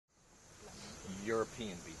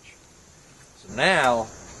European beech. So now,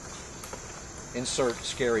 insert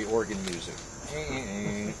scary organ music.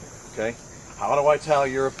 Okay? How do I tell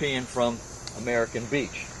European from American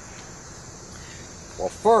beech? Well,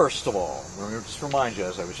 first of all, let me just remind you,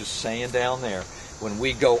 as I was just saying down there, when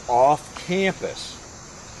we go off campus,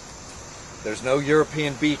 there's no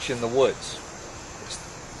European beech in the woods.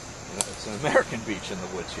 It's an American beech in the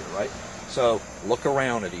woods here, right? So look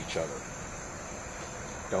around at each other.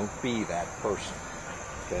 Don't be that person,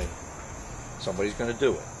 okay? Somebody's going to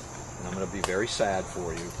do it, and I'm going to be very sad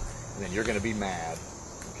for you, and then you're going to be mad,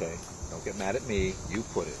 okay? Don't get mad at me. You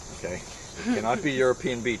put it, okay? There cannot be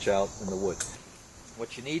European beech out in the woods.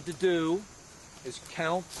 What you need to do is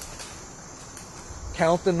count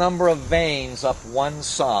the number of veins up one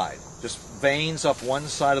side. Just veins up one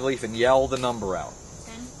side of the leaf and yell the number out.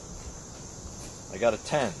 10. I got a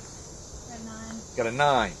 10. Got a 9. Got a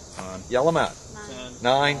 9. Yell them out.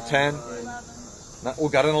 9, 10. 11. We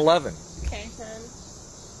got an 11. Okay.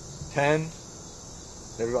 10.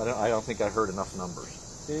 Everybody, I don't think I heard enough numbers.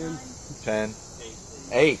 10.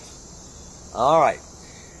 8. All right.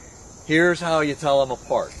 Here's how you tell them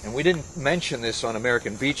apart. And we didn't mention this on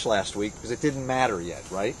American beech last week because it didn't matter yet,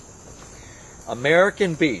 right?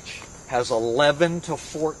 American beech has 11 to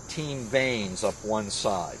 14 veins up one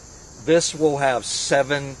side. This will have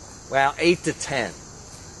 8 to 10.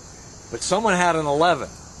 But someone had an 11.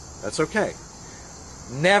 That's okay.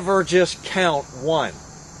 Never just count one.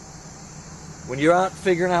 When you're out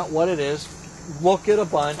figuring out what it is, look at a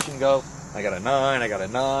bunch and go, I got a 9, I got a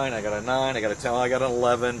 9, I got a 9, I got a 10, I got an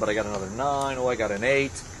 11, but I got another 9, oh, I got an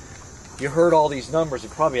 8. You heard all these numbers, you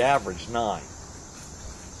probably averaged 9.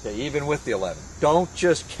 Okay, even with the 11. Don't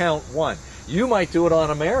just count one. You might do it on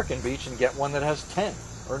American beech and get one that has 10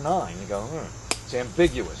 or 9. You go, it's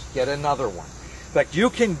ambiguous. Get another one. In fact, you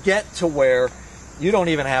can get to where you don't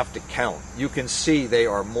even have to count. You can see they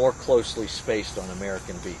are more closely spaced on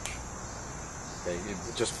American beech. Okay, you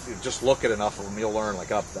just look at enough of them, you'll learn,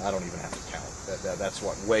 like, I don't even have to count. That's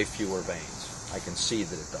what, way fewer veins. I can see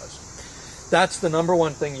that it does. That's the number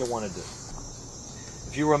one thing you want to do.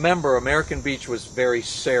 If you remember, American beech was very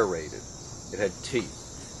serrated. It had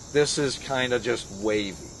teeth. This is kind of just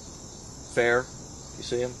wavy. Fair? You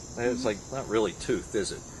see them? It's like, not really toothed,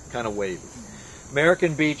 is it? Kind of wavy.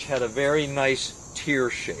 American beech had a very nice tear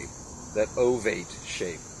shape, that ovate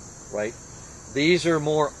shape, right? These are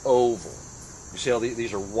more oval. You see how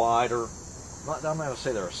these are wider? I'm not going to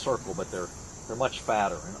say they're a circle, but they're much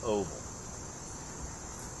fatter and oval.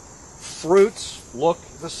 Fruits look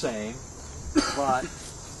the same, but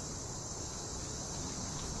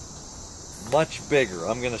much bigger.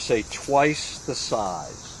 I'm going to say twice the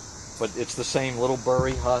size, but it's the same little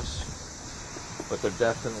burry husk, but they're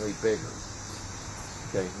definitely bigger.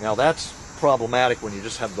 Okay, now that's problematic when you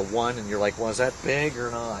just have the one and you're like, well, is that big or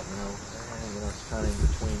not? It's kind of in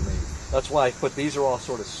between maybe. That's why I put these are all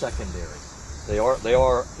sort of secondary. They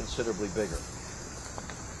are considerably bigger.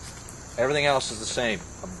 Everything else is the same.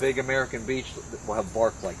 A big American beech will have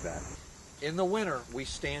bark like that. In the winter, we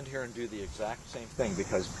stand here and do the exact same thing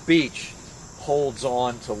because beech holds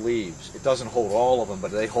on to leaves. It doesn't hold all of them,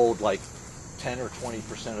 but they hold like 10 or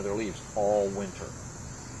 20% of their leaves all winter.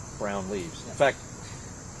 Brown leaves. In fact,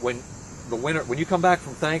 when you come back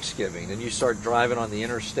from Thanksgiving and you start driving on the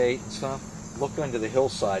interstate and stuff, look under the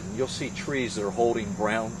hillside and you'll see trees that are holding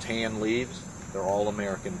brown, tan leaves. They're all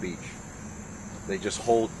American beech. They just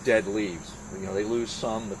hold dead leaves. They lose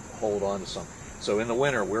some, but hold on to some. So in the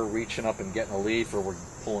winter, we're reaching up and getting a leaf, or we're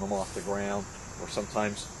pulling them off the ground, or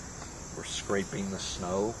sometimes we're scraping the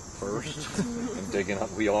snow first and digging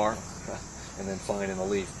up. We are, and then finding a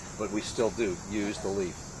leaf. But we still do use the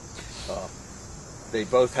leaf. They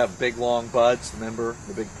both have big, long buds. Remember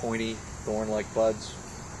the big, pointy, thorn-like buds?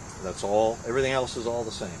 That's all. Everything else is all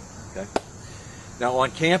the same. Okay. Now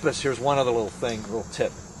on campus, here's one other little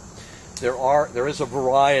tip. There is a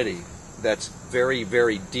variety that's very,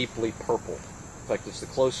 very deeply purple. In fact, it's the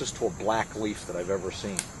closest to a black leaf that I've ever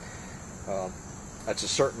seen. That's a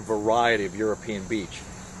certain variety of European beech.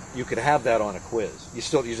 You could have that on a quiz. You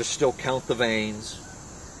just still count the veins.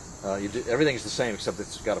 Everything's the same except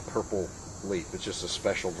it's got a purple leaf. It's just a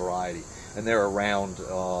special variety, and they're around.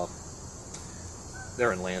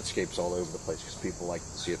 They're in landscapes all over the place because people like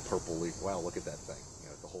to see a purple leaf. Wow, look at that thing.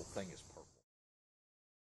 The whole thing is